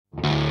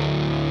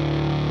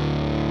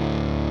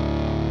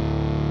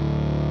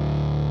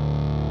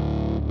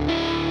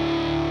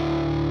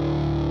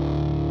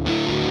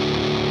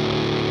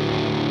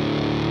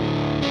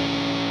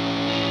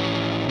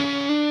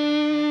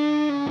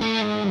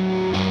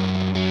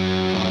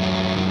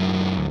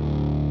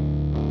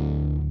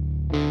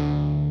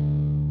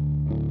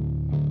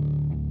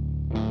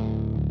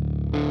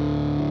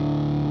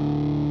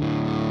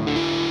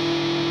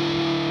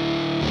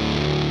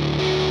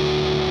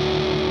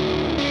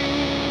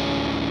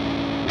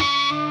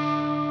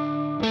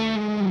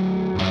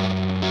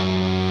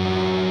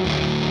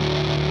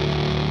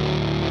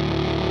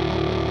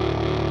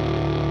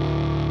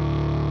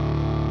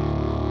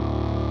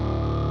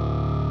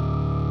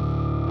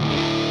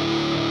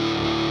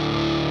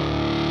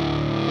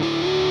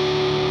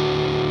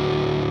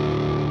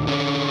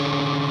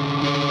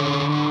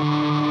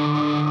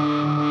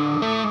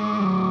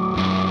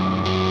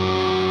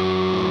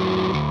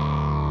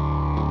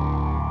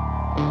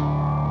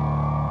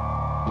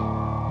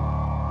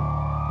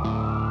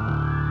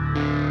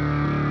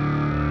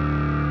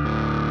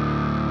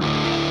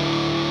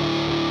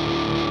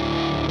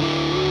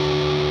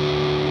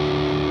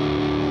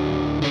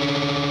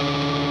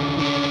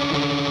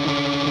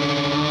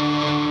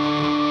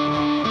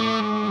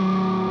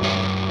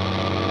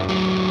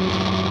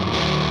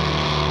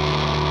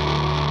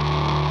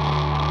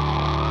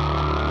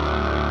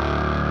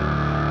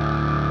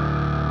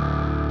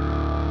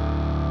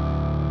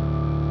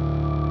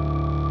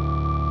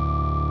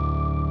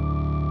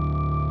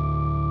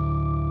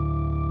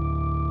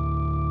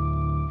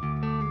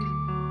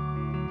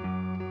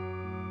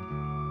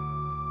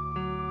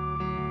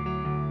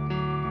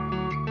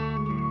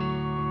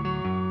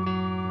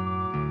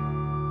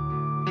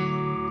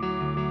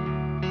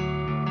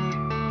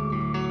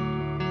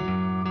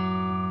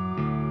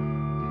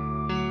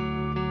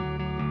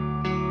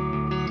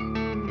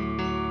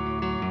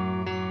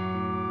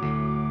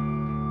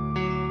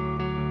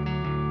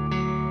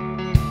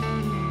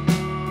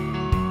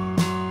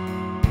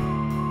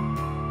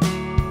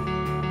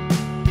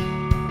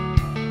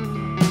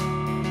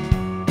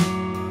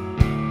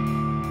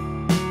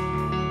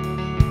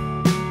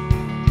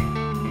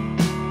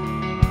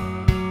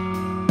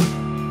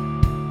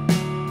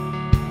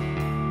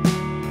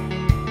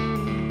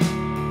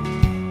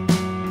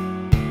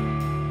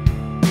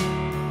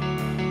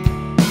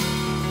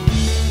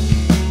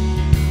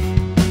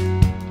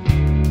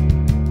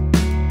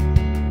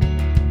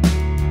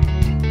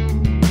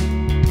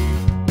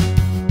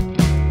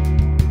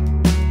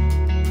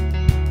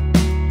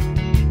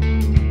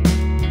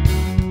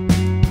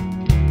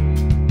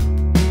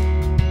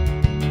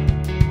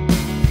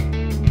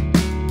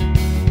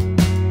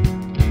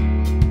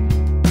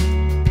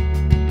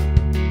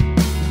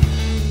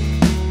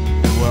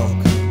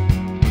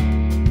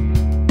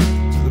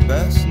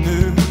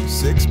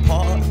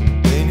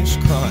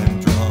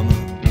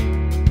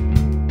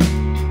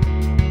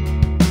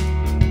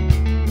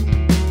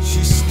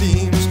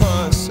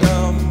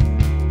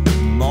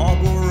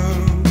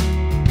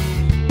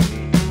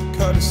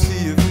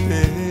sea of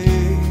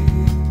pain.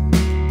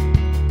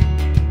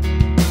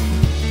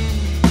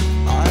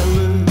 I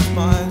lose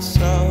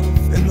myself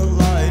in the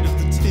light of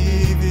the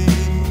TV,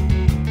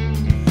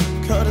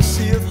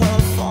 courtesy of her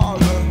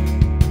father.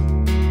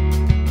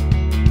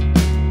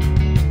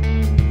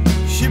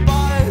 She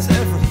buys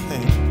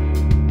everything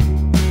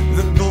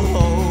that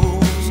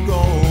glows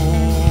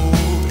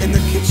gold in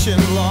the kitchen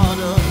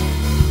larder.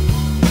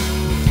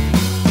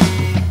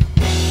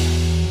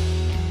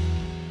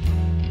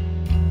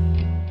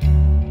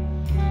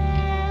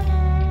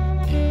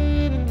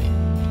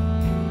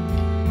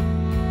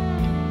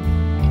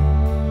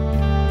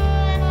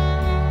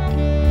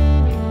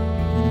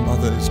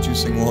 Is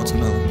juicing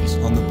watermelons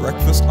on the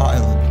breakfast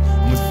island,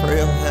 and with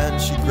frail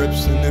hands she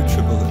grips the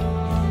Nutribullet,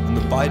 and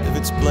the bite of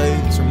its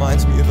blades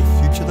reminds me of a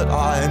future that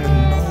I am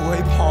in no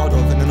way part of.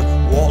 And in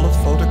a wall of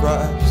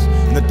photographs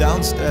in the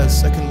downstairs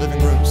second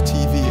living room's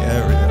TV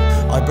area,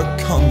 I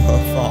become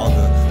her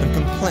father and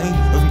complain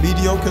of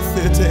mediocre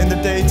theater in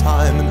the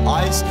daytime and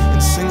ice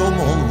and single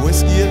malt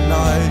whiskey at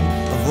night,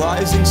 of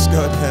rising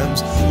skirt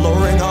hems,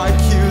 lowering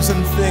IQs,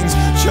 and things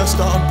just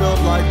aren't built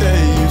like they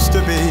used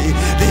to be.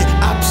 The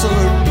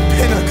absolute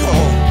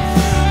pinnacle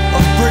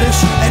of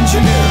British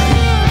engineering.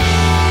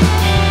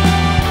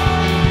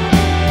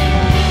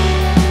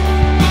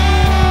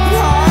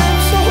 I'm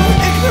so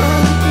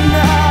ignorant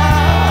now,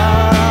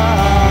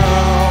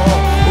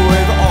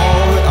 with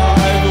all that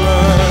I've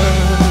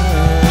learned.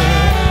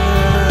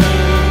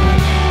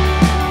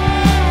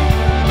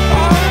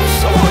 I'm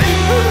so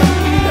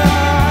ignorant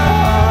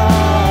now,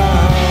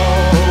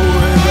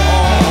 with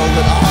all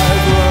that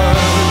I've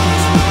learned.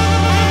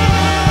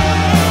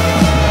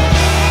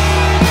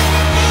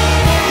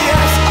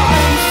 Yes,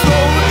 I'm so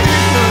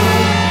ignorant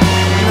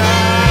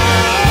now,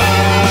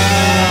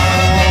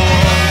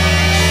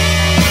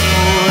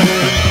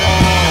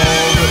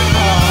 with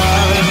all that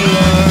I've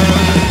learned.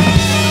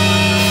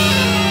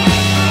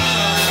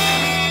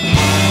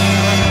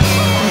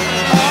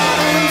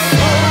 I'm so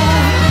ignorant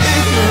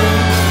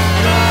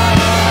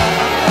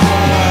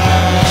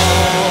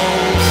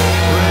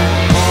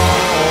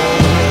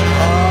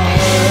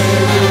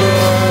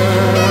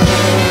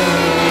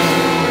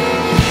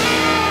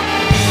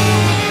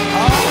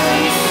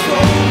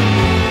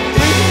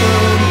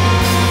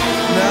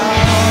now,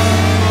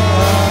 with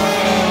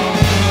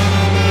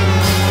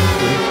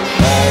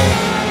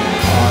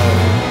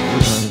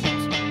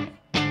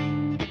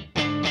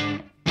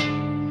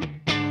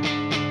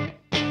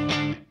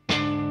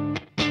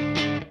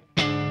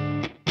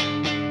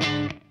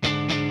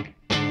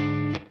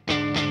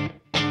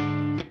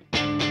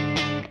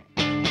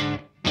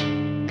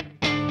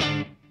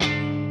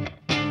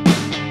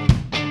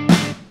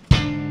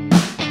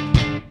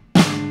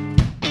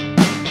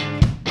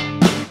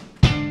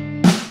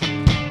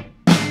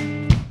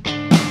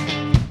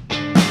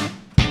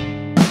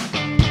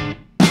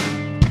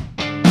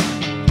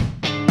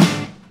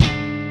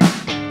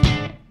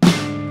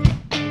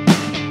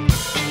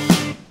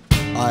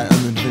I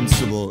am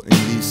invincible in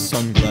these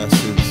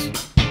sunglasses.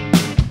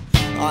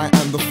 I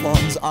am the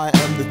Fonz, I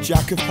am the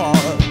Jack of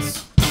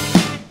Hearts.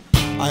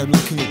 I am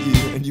looking at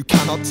you and you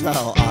cannot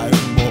tell I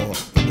am more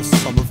than the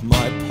sum of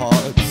my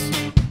parts.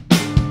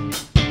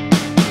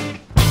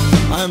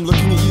 I am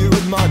looking at you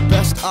with my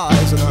best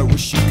eyes and I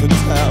wish you could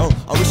tell.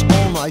 I wish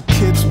all my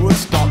kids would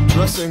stop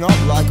dressing up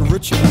like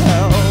Richard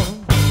Hell.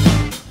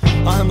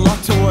 I am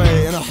locked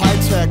away in a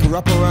high-tech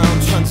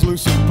wraparound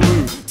translucent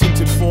blue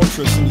tinted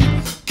fortress and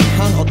you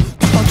cannot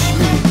touch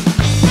me.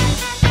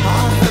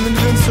 I am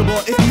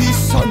invincible in these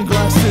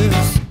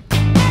sunglasses.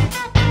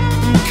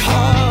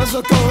 Cars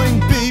are going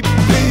beep,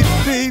 beep,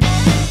 beep,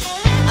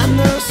 and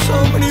there are so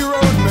many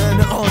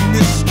roadmen on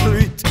this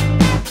street,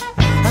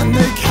 and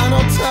they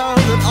cannot tell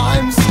that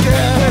I'm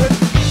scared.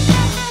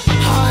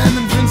 I am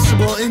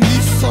invincible in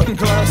these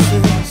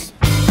sunglasses.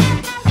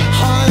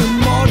 I'm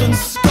modern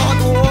Scott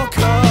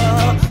Walker.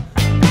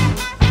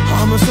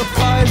 I'm a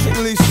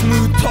surprisingly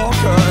smooth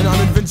talker, and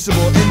I'm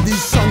invincible in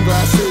these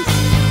sunglasses.